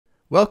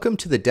Welcome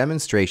to the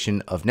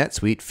demonstration of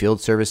NetSuite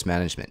Field Service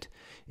Management.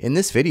 In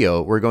this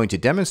video, we're going to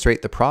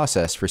demonstrate the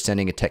process for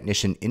sending a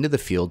technician into the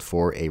field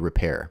for a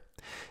repair.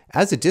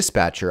 As a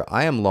dispatcher,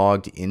 I am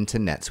logged into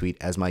NetSuite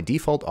as my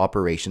default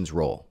operations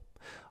role.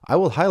 I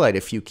will highlight a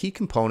few key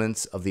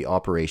components of the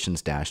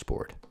operations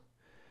dashboard.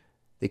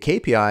 The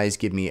KPIs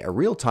give me a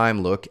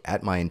real-time look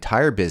at my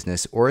entire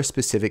business or a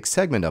specific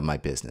segment of my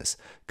business,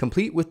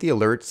 complete with the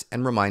alerts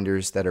and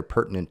reminders that are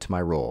pertinent to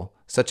my role,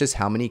 such as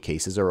how many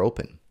cases are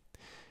open.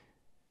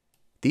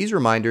 These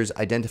reminders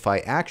identify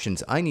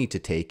actions I need to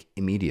take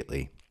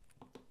immediately.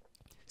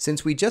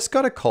 Since we just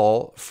got a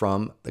call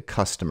from the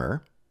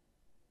customer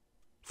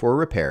for a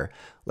repair,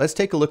 let's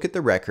take a look at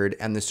the record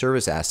and the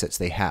service assets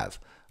they have.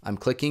 I'm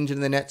clicking to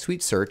the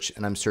NetSuite search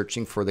and I'm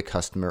searching for the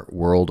customer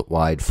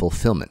worldwide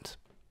fulfillment.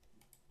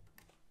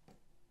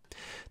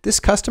 This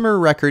customer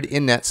record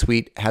in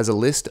NetSuite has a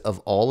list of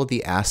all of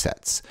the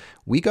assets.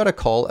 We got a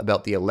call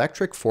about the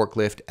electric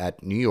forklift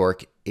at New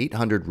York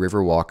 800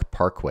 Riverwalk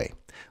Parkway.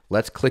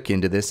 Let's click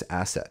into this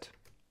asset.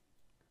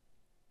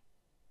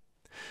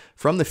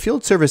 From the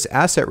field service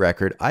asset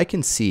record, I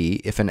can see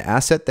if an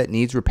asset that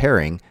needs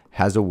repairing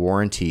has a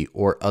warranty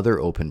or other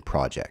open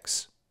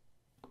projects.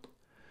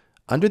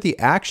 Under the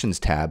Actions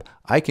tab,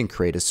 I can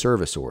create a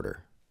service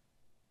order.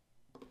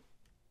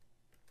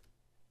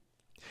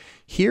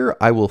 Here,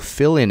 I will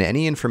fill in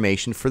any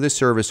information for the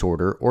service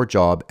order or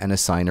job and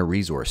assign a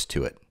resource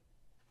to it.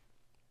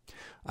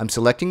 I'm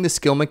selecting the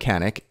skill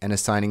mechanic and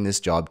assigning this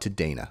job to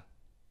Dana.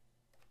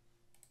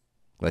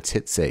 Let's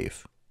hit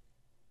save.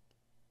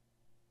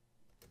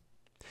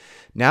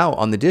 Now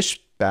on the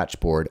dispatch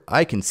board,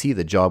 I can see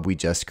the job we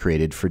just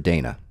created for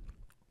Dana.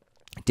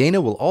 Dana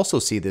will also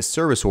see this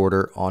service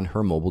order on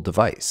her mobile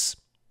device.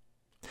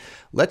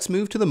 Let's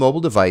move to the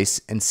mobile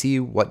device and see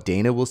what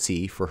Dana will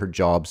see for her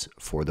jobs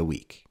for the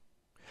week.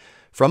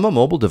 From a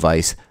mobile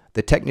device,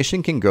 the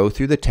technician can go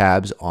through the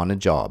tabs on a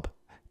job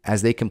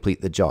as they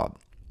complete the job.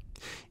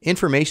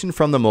 Information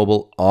from the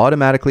mobile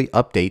automatically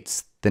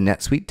updates the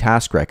NetSuite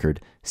task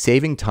record,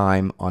 saving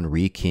time on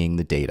rekeying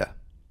the data.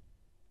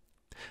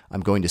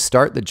 I'm going to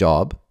start the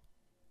job.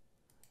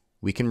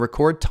 We can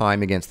record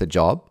time against the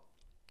job.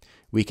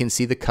 We can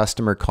see the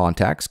customer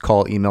contacts,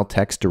 call, email,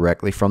 text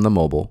directly from the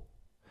mobile.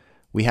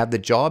 We have the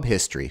job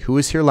history. Who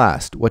was here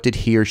last? What did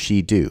he or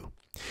she do?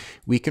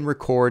 We can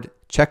record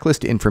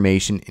checklist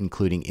information,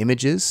 including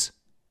images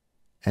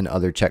and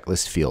other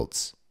checklist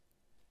fields.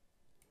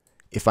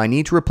 If I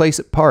need to replace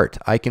a part,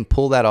 I can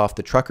pull that off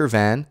the truck or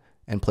van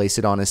and place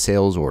it on a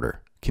sales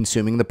order,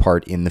 consuming the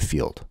part in the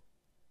field.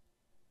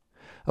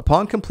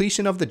 Upon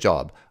completion of the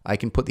job, I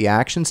can put the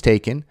actions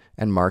taken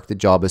and mark the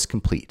job as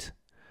complete.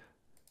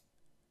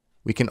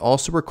 We can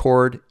also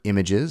record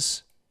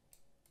images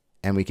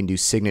and we can do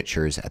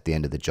signatures at the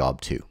end of the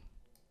job too.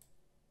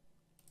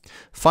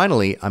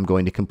 Finally, I'm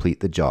going to complete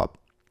the job.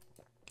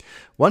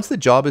 Once the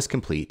job is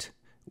complete,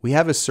 we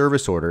have a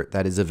service order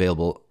that is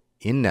available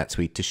in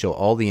NetSuite to show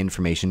all the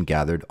information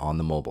gathered on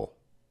the mobile.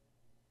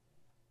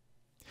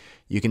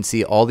 You can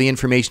see all the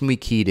information we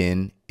keyed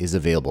in is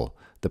available.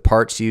 The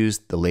parts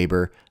used, the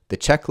labor, the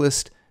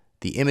checklist,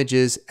 the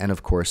images, and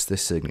of course the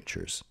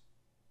signatures.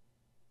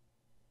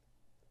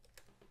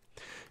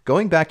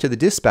 Going back to the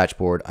dispatch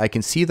board, I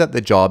can see that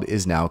the job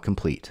is now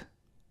complete.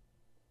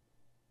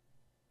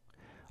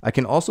 I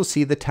can also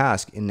see the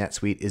task in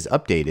NetSuite is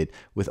updated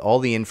with all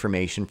the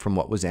information from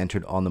what was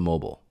entered on the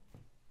mobile.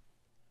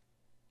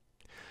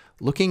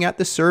 Looking at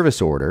the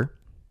service order,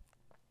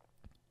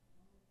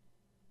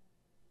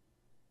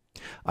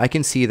 I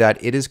can see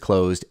that it is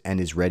closed and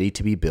is ready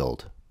to be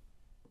billed.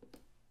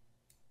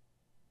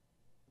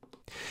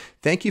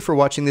 Thank you for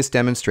watching this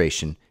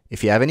demonstration.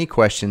 If you have any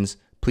questions,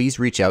 please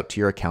reach out to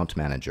your account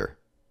manager.